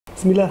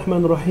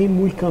Bismillahirrahmanirrahim.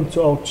 Welcome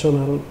to our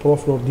channel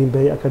Prof Nordin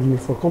Bey Academy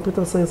for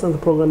Computer Science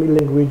and Programming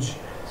Language.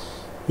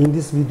 In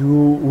this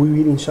video we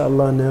will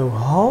inshallah know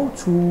how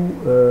to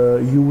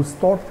use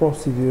stored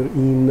procedure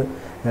in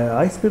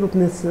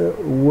ASP.NET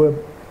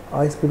Web,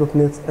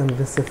 ASP.NET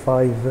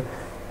MVC5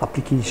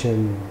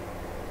 application.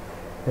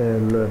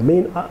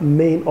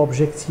 Main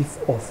objective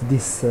of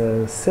this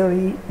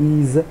series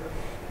is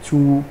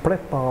to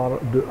prepare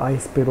the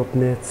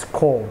ASP.NET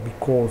core,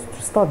 because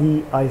to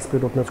study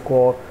ASP.NET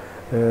core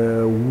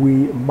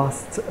we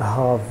must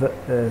have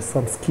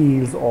some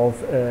skills of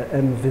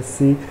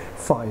MVC5.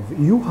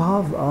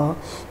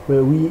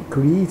 We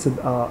created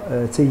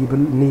a table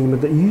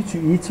named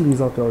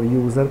utilizer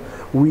user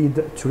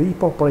with three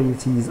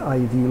properties: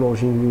 ID,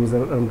 login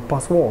user, and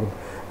password.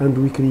 And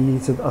we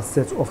created a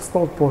set of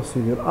stored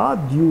procedure: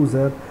 add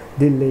user,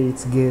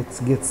 delete,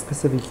 get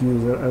specific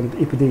user, and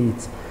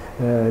update.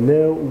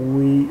 Now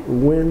we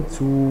went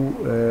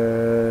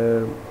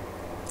to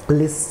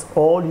list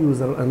all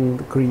user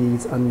and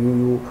create a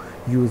new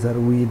user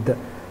with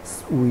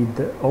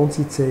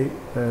entity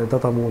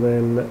data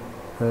model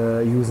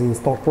using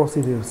stored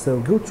procedure. So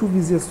go to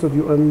Visual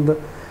Studio and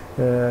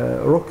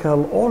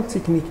recall all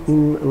technique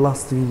in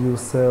last video.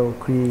 So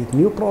create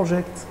new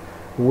project,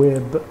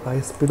 web,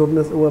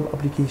 ASP.NET web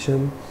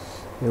application,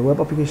 web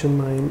application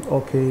name.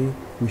 Okay,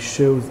 we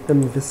shows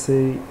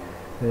MVC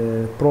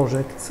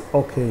project.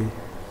 Okay.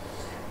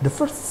 The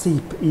first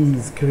step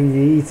is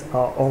create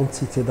an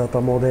entity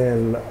data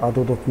model,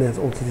 ADO.NET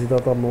entity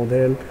data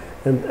model,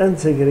 and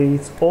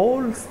integrate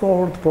all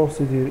stored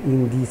procedure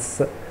in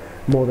this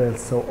model.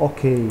 So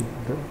okay,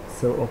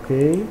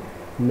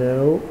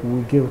 now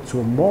we go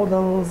to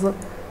models,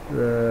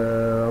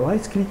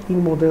 right click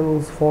in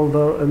models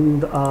folder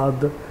and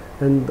add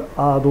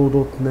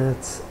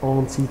ADO.NET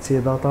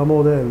entity data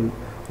model.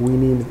 We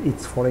named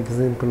it, for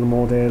example,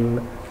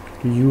 model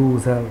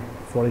user,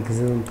 for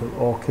example.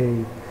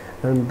 Okay.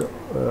 And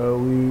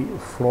we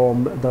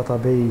from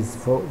database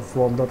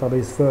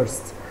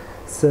first.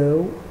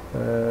 So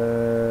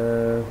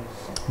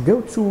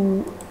go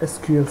to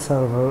SQL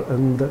server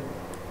and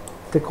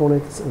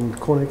connect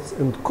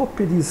and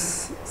copy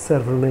this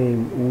server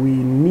name. We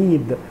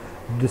need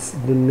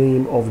the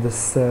name of the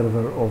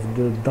server, of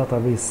the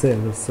database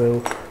server.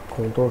 So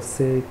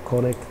Ctrl+C,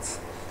 connect,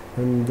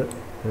 and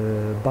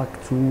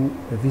back to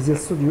Visual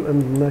Studio,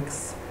 and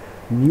next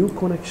new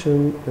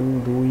connection,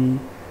 and we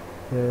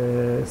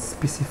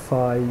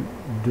specify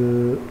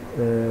the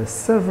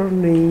server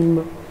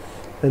name,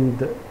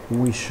 and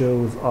we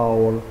shows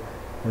our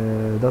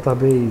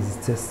database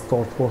test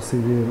stored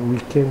procedure. We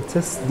can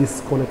test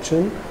this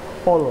connection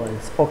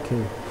always.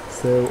 Okay,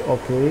 so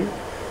okay,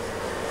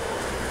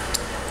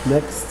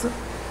 next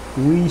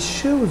we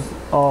choose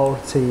our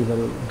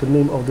table. The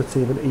name of the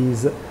table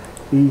is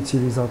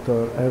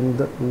utilizer, and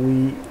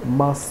we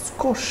must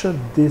caution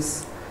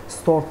this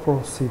stored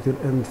procedure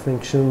and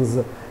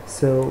functions.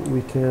 So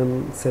we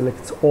can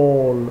select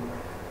all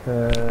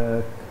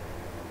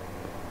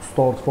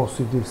stored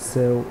procedures.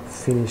 So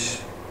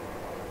finish.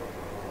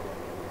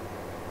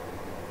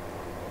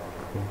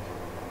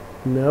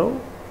 Now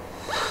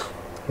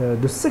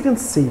the second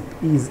step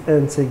is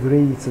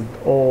integrated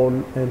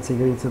all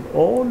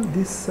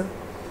this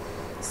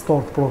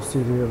stored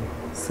procedure.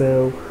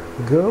 So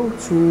go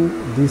to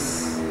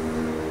this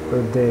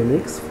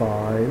Dynamics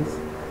files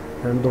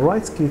and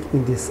right click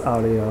in this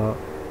area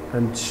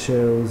and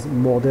shows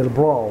model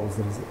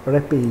browsers.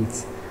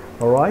 Repeat,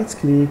 right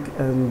click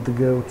and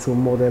go to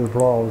model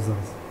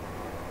browsers.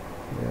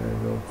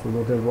 Go to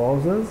model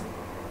browsers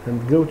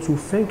and go to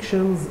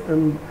functions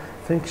and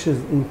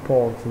functions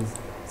importance.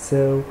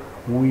 So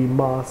we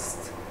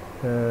must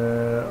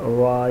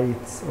right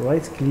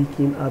click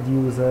in add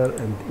user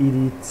and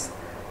edit,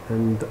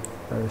 and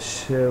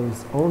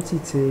shows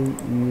entity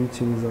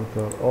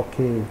utilizer.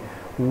 Okay,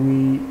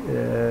 we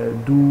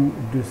do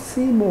the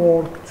same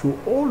work to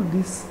all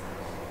this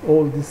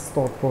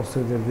stored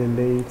procedure: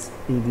 delete,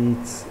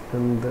 edit,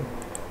 and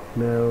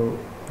now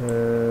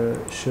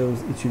shows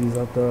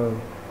utilizer,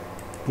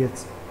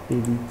 get,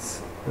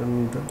 edit,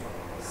 and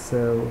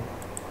so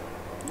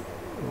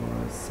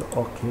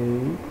okay,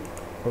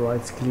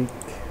 right click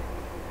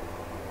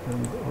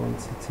and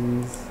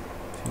entities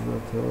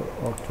utilizer.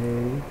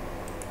 Okay,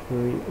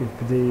 we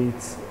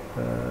update,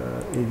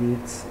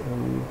 edit,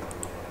 and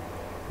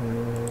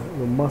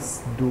we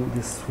must do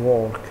this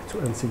work to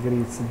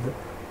integrate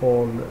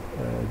all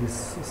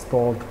this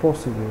stored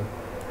procedure.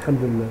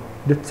 Alhamdulillah.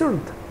 The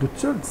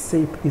third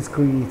step is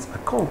create a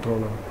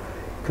controller.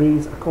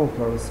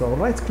 So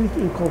right click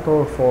in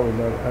controller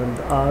folder and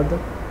add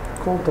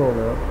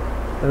controller,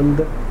 and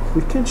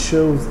we can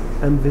choose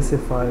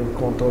MVC5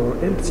 controller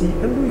empty,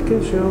 and we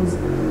can choose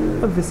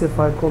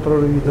MVC5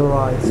 controller with the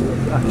right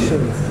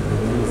actions.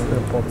 This is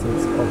important.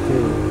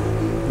 Okay,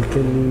 we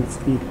can name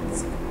it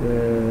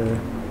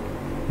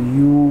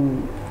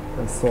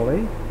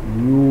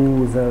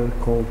user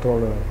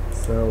controller.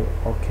 So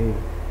okay,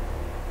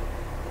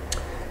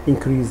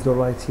 increase the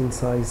writing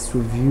size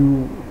to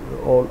view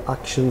all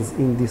actions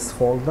in this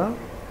folder.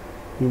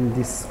 in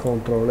this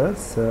controller.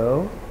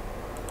 So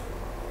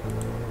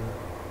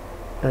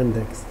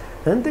index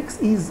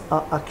is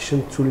an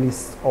action to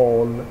list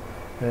all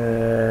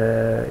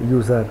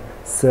user.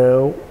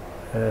 So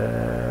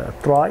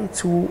try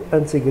to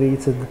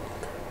integrate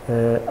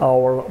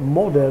our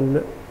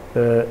model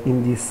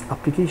in this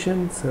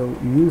application. So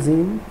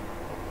using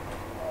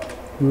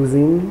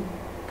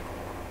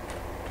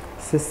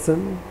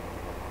system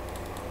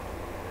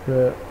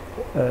the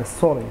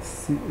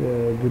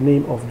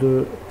name of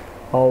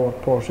our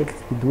project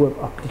is web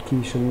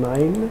application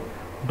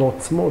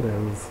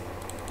 9.models,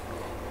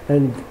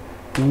 and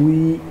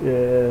we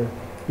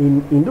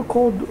in the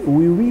code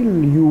we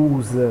will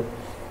use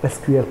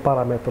SQL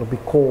parameter,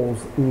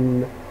 because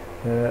in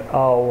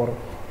our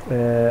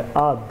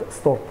add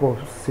store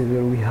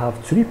procedure we have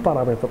 3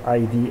 parameter: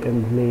 ID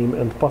and name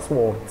and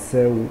password.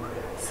 So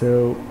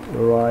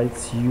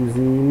write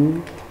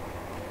using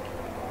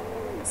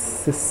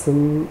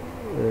system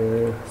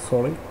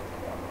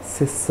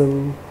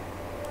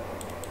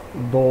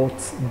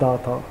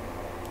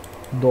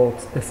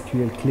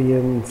data.SQL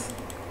client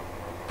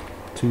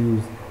to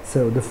use.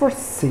 So the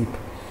first step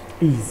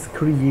is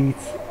create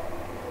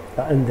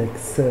an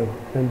index. So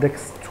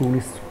index to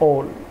list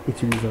all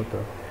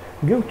utilizers.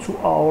 Go to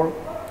our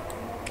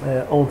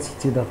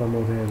entity data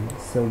model.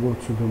 So go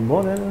to the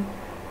model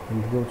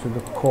and go to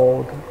the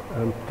code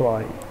and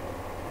try.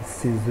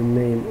 This is the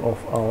name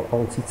of our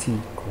entity.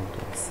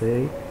 Control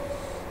C.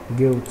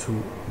 Go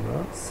to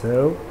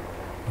so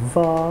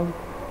var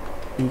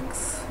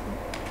x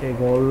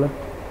equal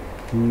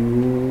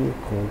new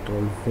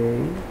control V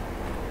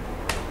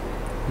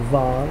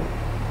var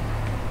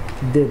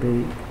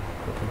db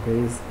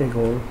database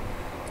equal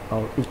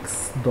our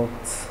x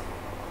dot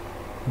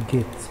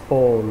get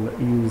all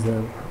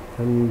user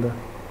and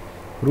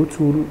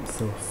return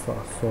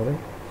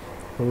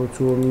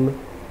return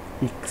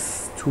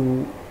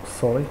x2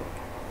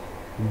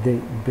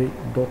 db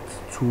dot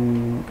to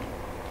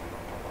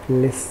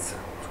list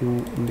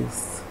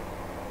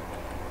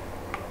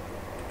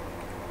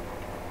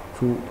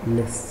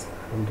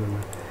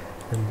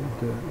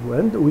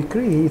and we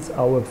create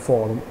a web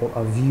form or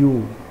a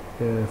view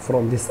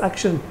from this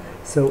action.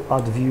 So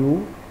add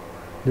view,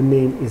 the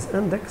name is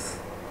index,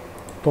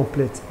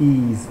 template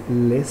is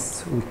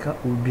list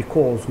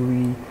because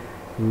we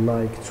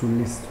like to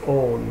list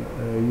all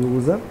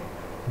user.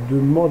 The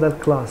model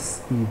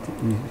class is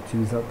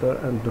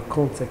utilizer and the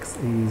context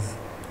is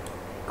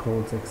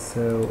context.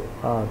 So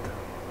add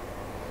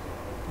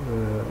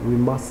we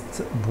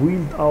must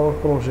build our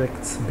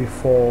project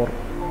before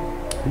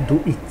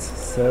do it.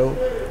 So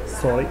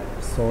sorry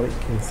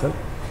cancel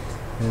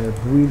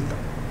build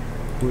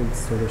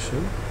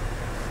solution.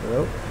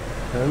 So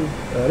and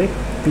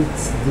repeat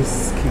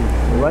this click,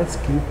 right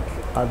click,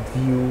 add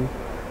view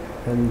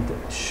and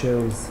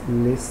shows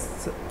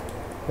list,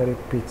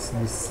 repeat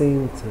the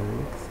same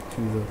thing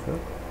to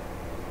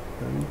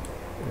and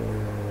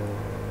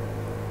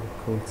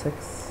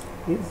context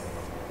is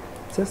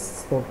test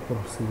store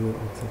procedure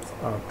and set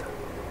add.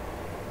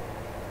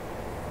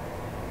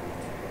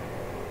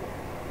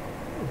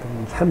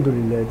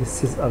 Alhamdulillah,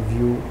 this is a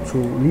view to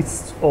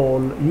list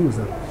all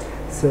user.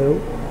 So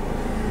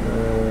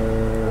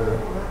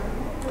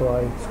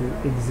try to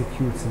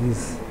execute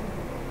this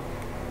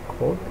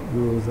code,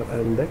 user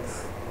index.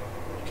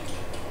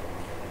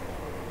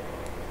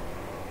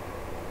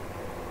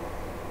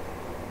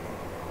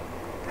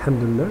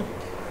 Alhamdulillah,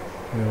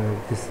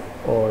 this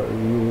all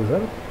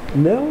user.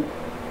 Now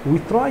we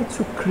try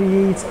to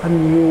create a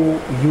new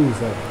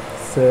user.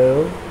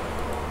 So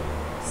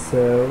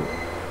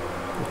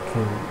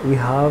okay, we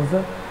have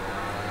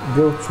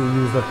go to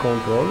user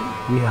control.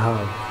 We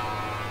have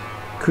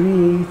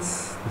create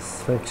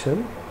this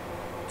function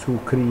to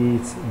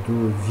create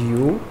the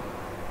view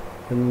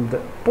and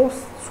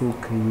post to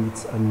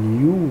create a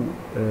new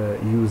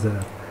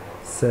user.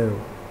 So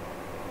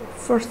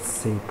first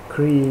step,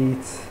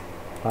 create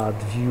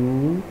add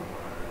view,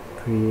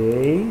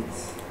 create,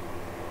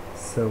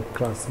 so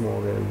class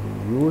model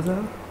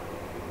user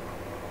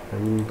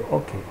and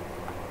okay.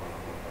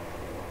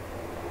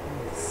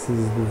 This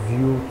is the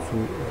view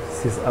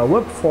this is a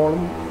web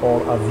form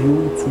or a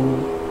view to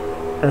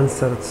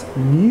insert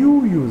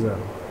new user.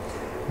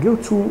 Go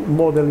to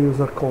model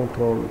user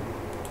control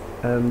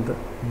and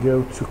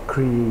go to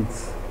create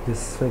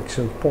this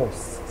function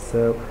post.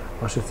 So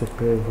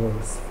HTTP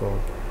verse form.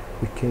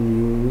 We can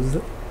use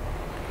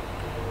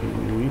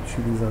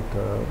utilizer,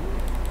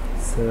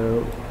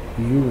 so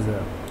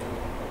user,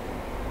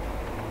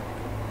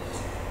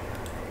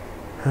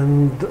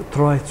 and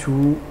try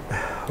to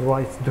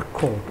write the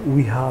code.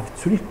 We have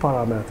 3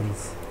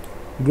 parameters.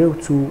 Go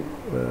to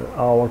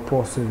our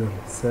procedure.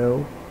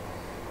 So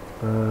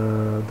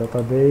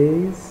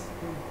database,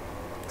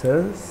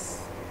 test,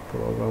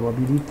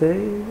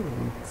 programmability,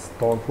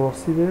 store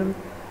procedure,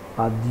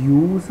 add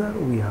user.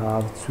 We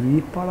have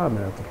 3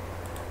 parameters.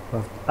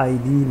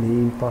 ID,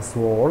 name,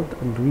 password,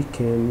 and we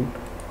can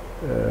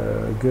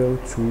go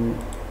to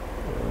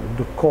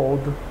the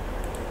code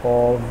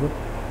of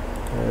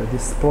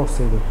this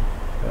procedure.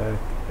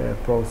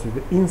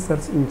 procedure.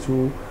 Insert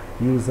into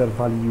user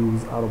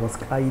values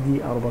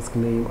 @id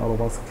 @name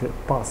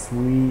 @pass.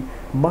 We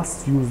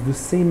must use the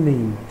same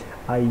name,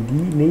 id,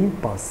 name,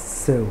 pass.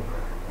 So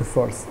the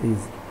first is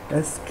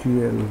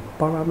SQL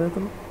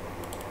parameter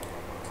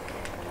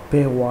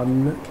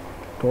p1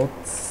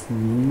 dot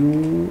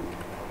new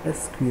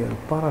SQL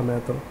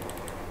parameter,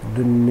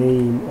 the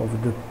name of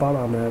the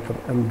parameter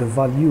and the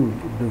value.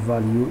 The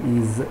value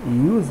is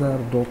user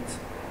dot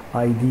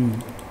id,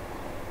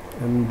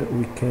 and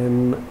we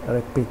can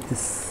repeat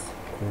this.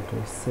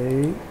 Ctrl C,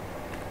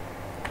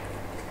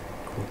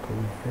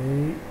 Ctrl V,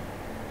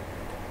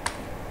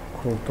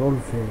 Ctrl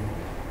V.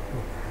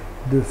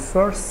 The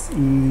first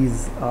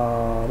is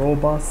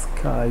robust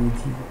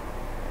ID.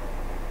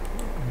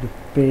 The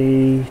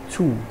P2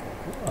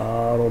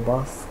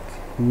 robust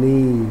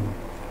name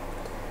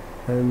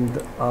and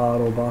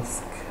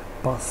robust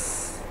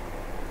pass,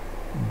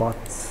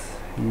 but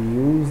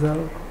user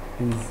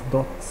is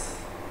dot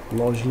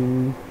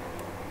login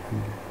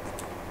and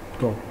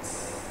dot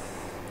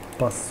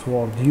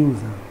password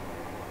user.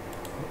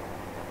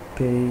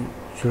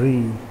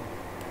 P3,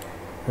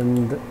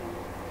 and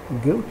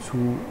go to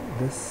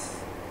this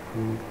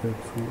and go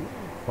to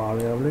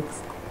variables,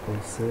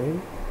 Ctrl C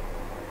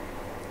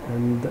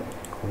and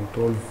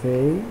Ctrl V,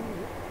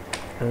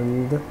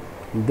 and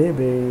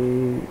db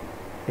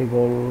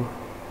equal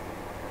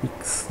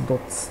x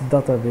dot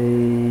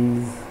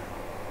database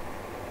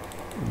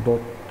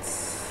dot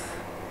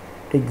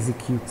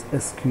execute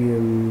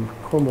SQL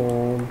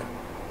command,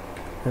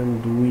 and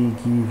we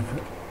give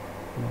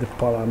the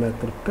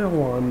parameter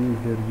p1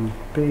 value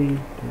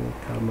p2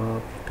 comma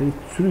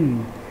p3,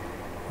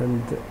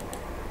 and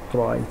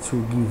try to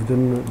give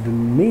them the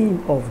name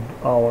of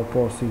our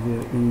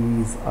procedure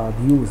is add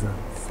user.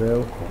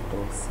 So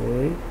Ctrl C,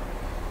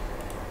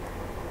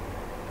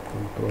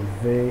 Ctrl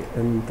V,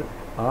 and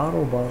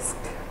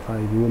robust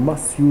ID. We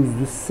must use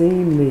the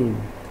same name,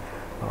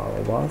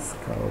 robust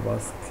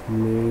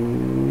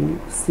name,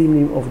 same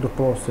name of the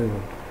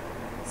procedure.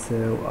 So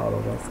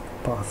robust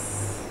pass,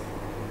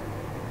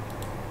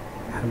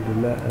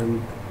 alhamdulillah,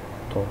 and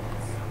dot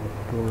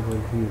over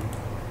here.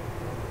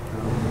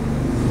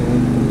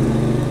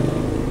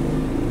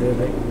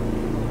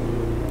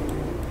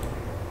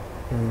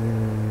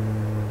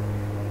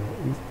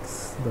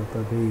 X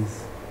database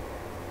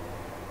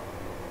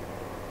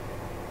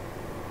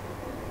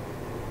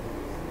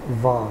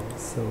var.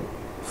 So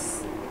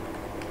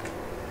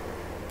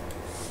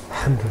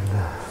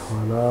alhamdulillah,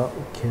 voila,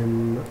 we can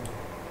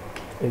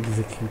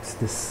execute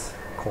this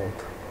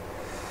code.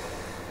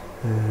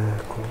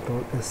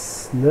 Ctrl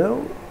S. Now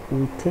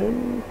we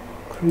can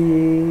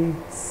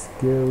create,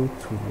 go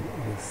to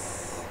this.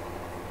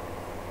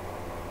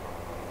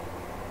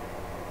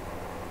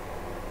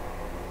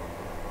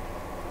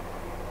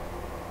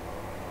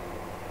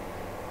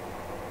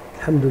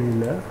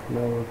 Alhamdulillah,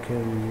 now we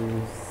can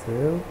use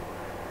cell.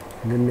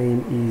 The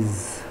name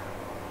is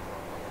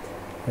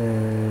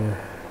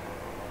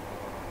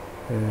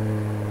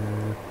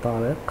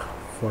Tariq,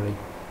 for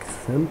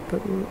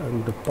example,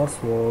 and the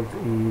password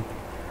is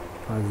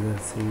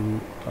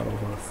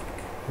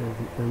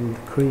and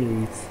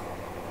create.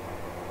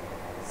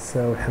 So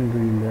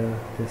alhamdulillah,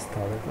 this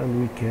Tariq, and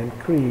we can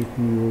create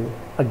new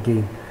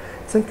again.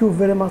 Thank you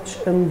very much,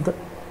 and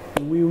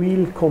we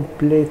will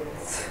complete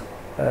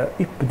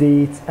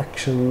update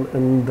action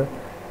and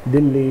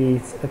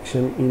delete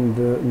action in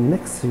the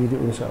next video,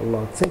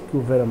 inshallah. Thank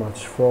you very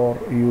much for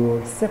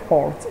your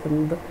support,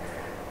 and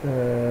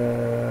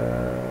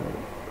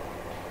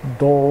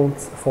don't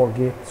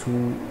forget to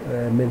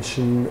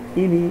mention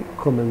any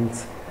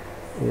comment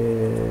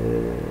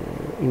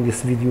in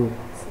this video.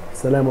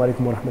 Assalamu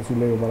alaikum wa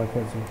rahmatullahi wa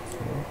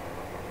barakatuh.